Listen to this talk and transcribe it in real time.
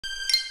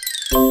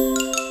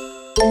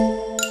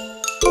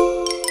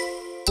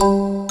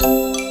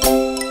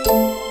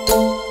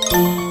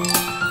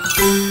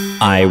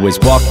I was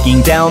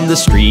walking down the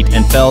street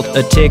and felt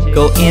a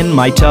tickle in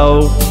my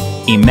toe.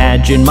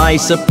 Imagine my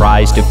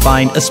surprise to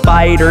find a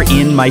spider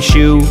in my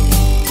shoe.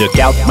 Took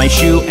out my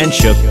shoe and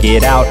shook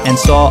it out and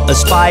saw a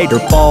spider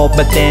fall,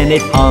 but then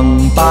it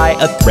hung by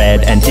a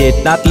thread and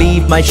did not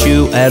leave my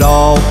shoe at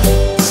all.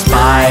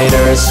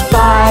 Spider,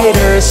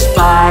 spider,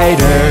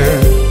 spider,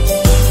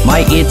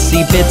 my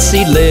itsy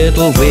bitsy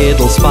little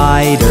whittle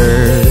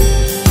spider.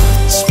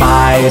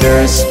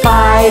 Spider,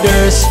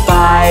 spider,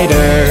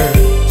 spider,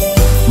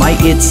 my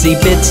itsy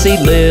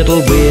bitsy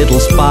little whittle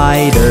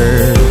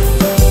spider.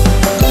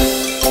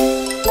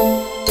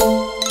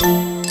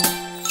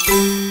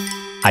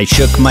 I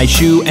shook my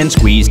shoe and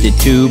squeezed it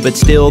too, but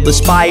still the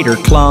spider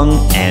clung,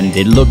 and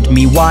it looked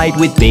me wide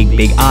with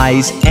big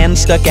eyes and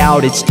stuck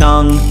out its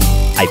tongue.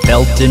 I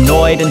felt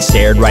annoyed and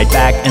stared right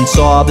back and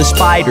saw the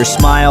spider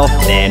smile.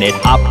 Then it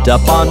hopped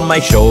up on my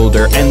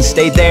shoulder and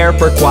stayed there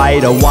for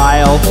quite a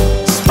while.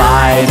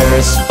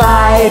 Spider,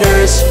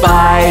 spider,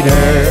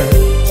 spider,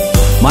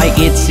 my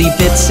itsy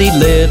bitsy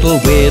little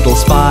whittle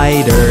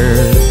spider.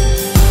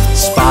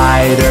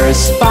 Spider,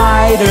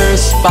 spider,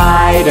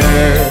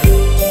 spider,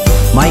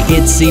 my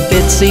itsy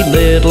bitsy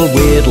little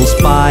whittle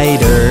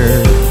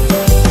spider.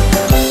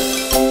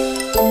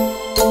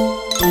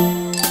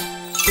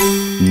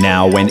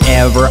 Now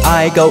whenever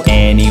I go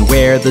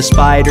anywhere, the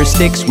spider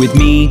sticks with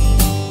me.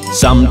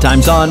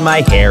 Sometimes on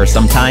my hair,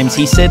 sometimes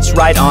he sits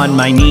right on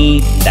my knee.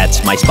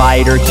 That's my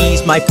spider,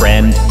 he's my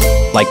friend.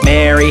 Like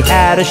Mary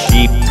had a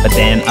sheep, but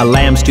then a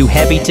lamb's too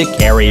heavy to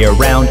carry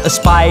around. A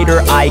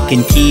spider I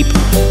can keep.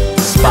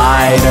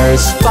 Spider,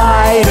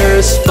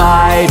 spider,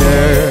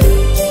 spider,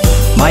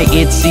 my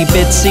itsy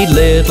bitsy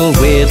little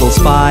whittle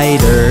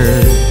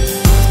spider.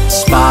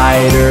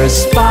 Spider,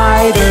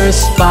 spider,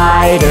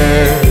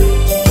 spider,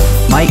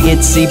 my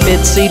itsy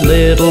bitsy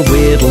little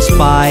whittle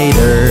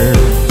spider.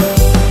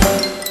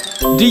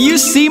 Do you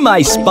see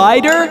my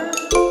spider?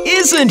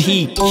 Isn't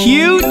he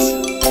cute?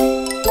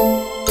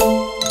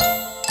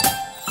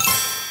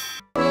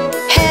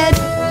 Head,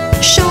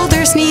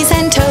 shoulders, knees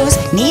and toes,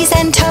 knees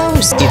and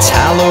toes. It's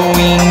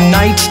Halloween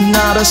night,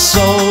 not a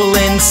soul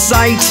in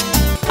sight.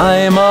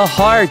 I'm a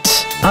heart,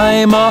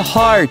 I'm a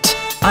heart,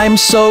 I'm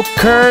so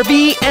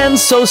curvy and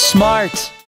so smart.